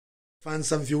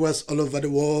Fans and viewers all over the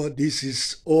world, this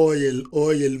is Oil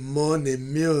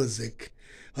Morning Music.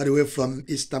 All the way from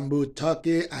Istanbul,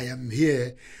 Turkey. I am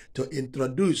here to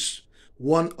introduce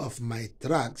one of my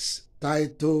tracks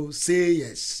titled Say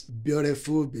Yes,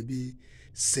 Beautiful Baby,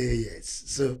 Say Yes.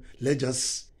 So let's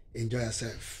just enjoy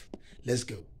ourselves. Let's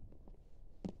go.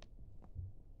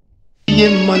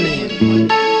 Money.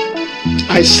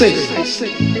 I say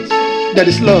there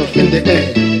is love in the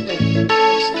air.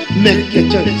 Make a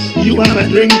choice. You are my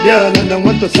dream girl and I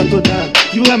want to settle down.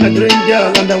 You are my dream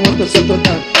girl and I want to settle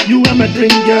down. You are my dream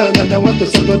girl and I want to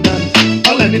settle down.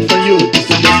 All I need for you is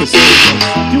to just say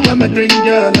yes. You are my dream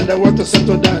girl and I want to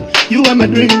settle down. You are my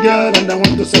dream girl and I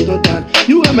want to settle down.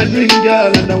 You are my dream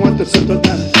girl and I want to settle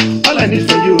down. All I need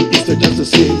for you is to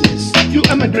just say yes. You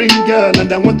are my dream girl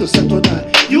and I want to settle down.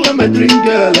 You are my dream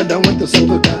girl and I want to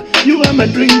settle down. You are my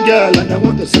dream girl and I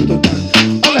want to settle down.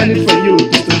 All I need for you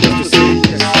is to just say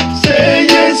yes. Say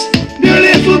yes,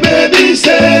 beautiful baby,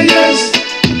 say yes.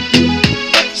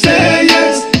 Say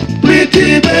yes,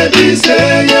 pretty baby,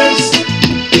 say yes.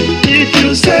 If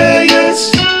you say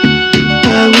yes,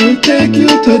 I will take you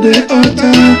to the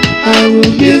altar. I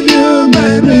will give you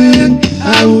my ring.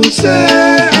 I will say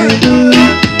I do.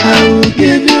 I will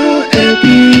give you a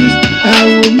kiss. I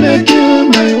will make you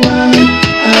my wife.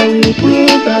 I will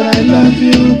prove that I love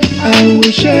you. I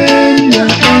will share your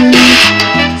hand.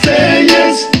 Say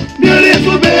yes,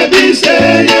 beautiful baby,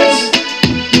 say yes.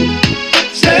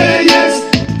 Say yes,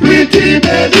 pretty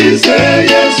baby, say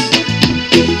yes.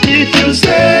 If you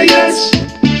say yes,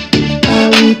 I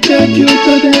will take you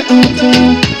to the altar.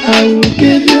 I will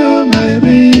give you my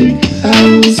ring. I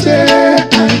will say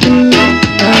I do.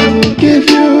 I will give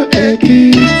you a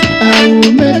kiss. I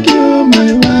will make you my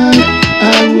wife.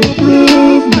 I will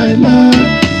prove my love.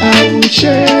 I will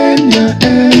share your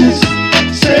hands.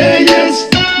 Say yes,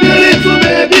 beautiful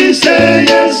baby, say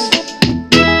yes.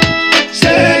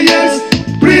 Say yes,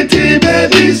 pretty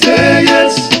baby, say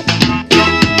yes.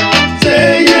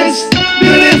 Say yes,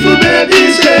 beautiful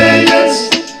baby, say yes.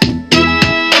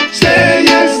 Say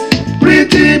yes,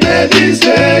 pretty baby,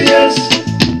 say yes.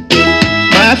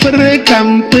 My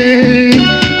African queen,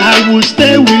 I will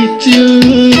stay with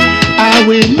you. I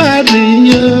will marry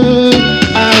you.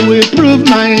 I will prove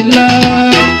my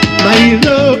love. My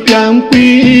European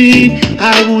queen,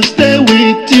 I will stay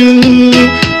with you.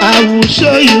 I will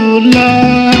show you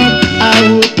love. I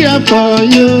will care for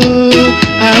you.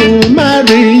 I will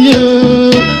marry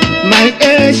you. My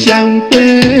Asian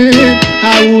queen,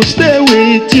 I will stay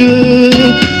with you.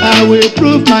 I will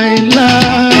prove my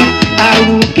love. I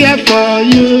will care for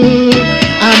you.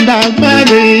 And I'll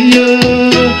marry you.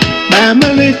 My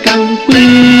American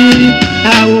queen,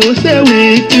 I will stay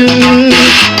with you.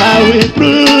 I will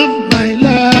prove my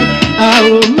love. I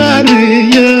will marry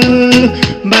you.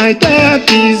 My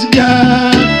Turkish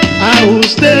girl, I will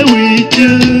stay with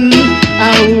you.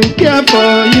 I will care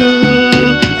for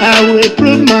you. I will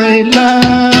prove my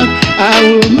love. I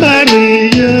will marry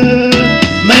you.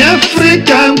 My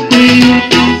African queen,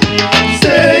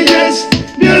 say yes,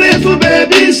 beautiful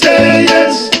baby, say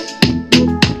yes.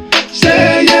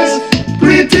 Say yes,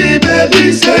 pretty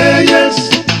baby, say yes.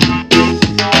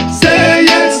 Say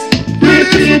yes,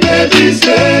 pretty baby,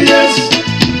 say yes.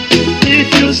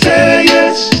 If you say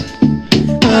yes,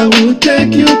 I will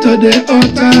take you to the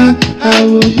altar. I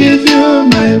will give you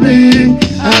my ring.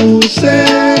 I will say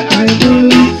I do.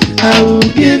 I will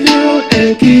give you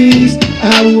a kiss.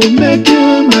 I will make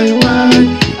you my wife.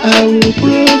 I will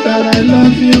prove that I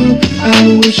love you. I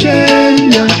will share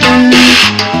your hand.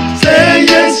 Say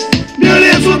yes,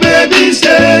 beautiful baby,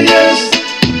 say yes.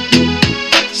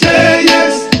 Say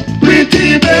yes,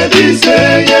 pretty baby,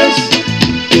 say yes.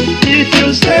 If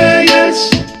you say yes,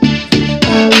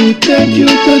 I will take you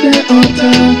to the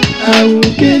altar. I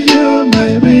will give you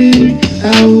my ring.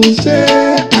 I will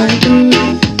say I do.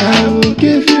 I will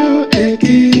give you a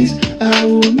kiss. I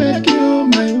will make you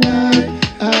my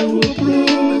wife. I will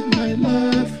prove my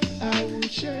love. I will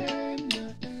share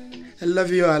your hand. I love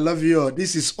you. I love you.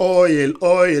 This is Oil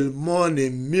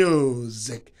Morning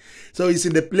Music. So it's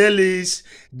in the playlist.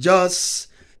 Just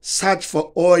search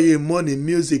for Oil Morning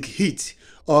Music Hit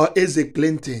or Eze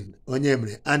Clinton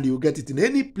Onyemere and you get it in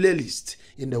any playlist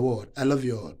in the world. I love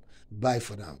you all. Bye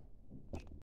for now.